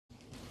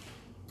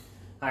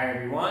Hi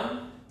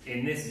everyone.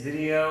 In this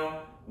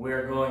video,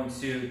 we're going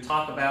to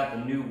talk about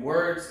the new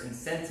words and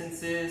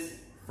sentences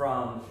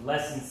from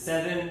lesson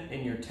 7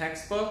 in your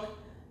textbook.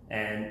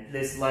 And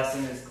this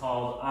lesson is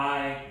called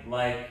I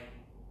like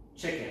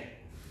chicken.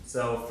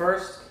 So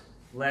first,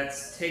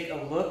 let's take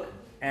a look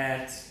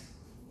at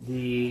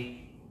the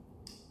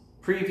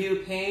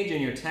preview page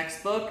in your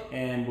textbook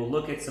and we'll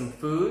look at some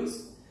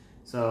foods.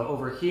 So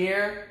over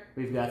here,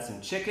 we've got some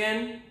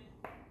chicken.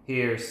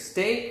 Here's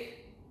steak,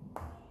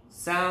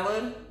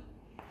 salad,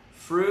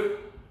 fruit,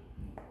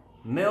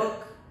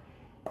 milk,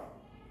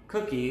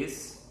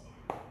 cookies,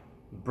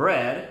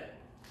 bread,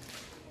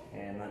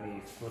 and let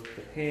me flip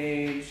the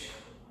page.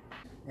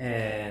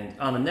 And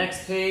on the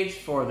next page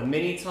for the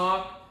mini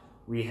talk,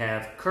 we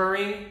have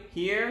curry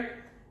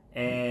here,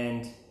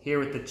 and here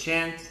with the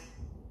chant,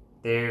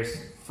 there's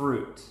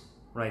fruit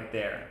right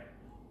there.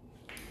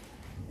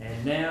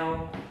 And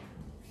now,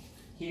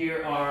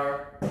 here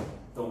are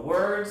the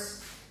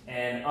words,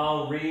 and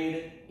I'll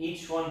read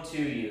each one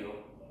to you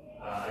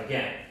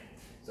again.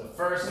 So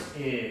first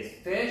is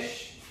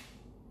fish,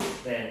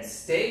 then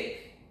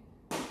steak,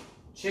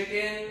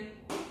 chicken,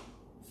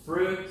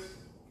 fruit,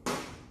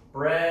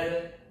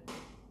 bread,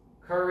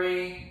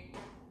 curry,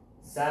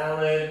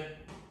 salad,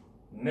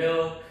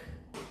 milk,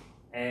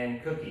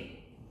 and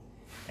cookie.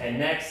 And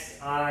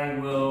next I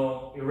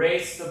will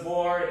erase the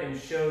board and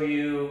show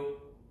you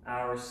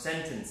our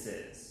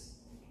sentences.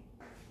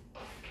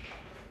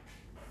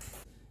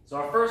 So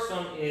our first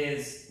one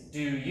is,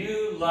 do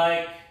you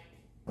like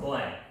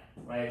blank?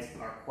 Right, it's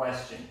our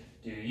question.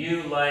 Do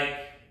you like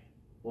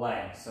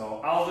blank? So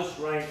I'll just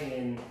write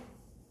in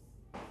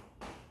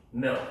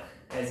milk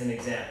as an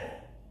example.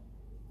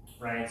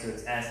 Right, so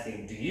it's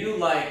asking, do you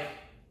like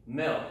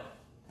milk?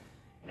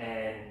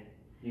 And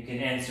you can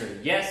answer,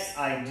 yes,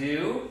 I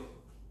do.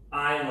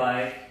 I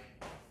like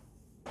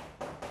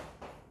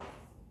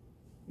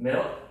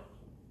milk.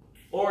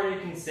 Or you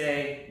can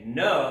say,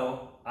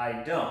 no,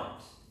 I don't.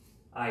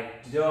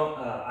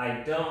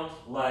 I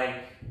don't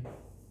like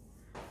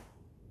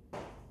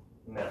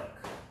milk.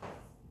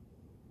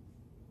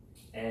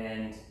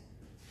 And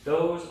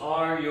those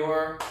are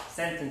your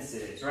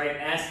sentences, right?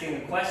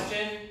 Asking the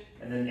question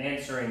and then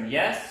answering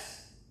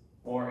yes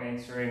or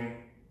answering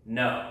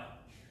no.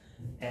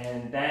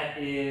 And that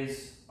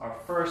is our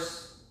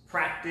first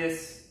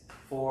practice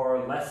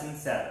for lesson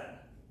 7.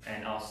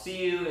 And I'll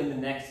see you in the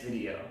next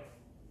video.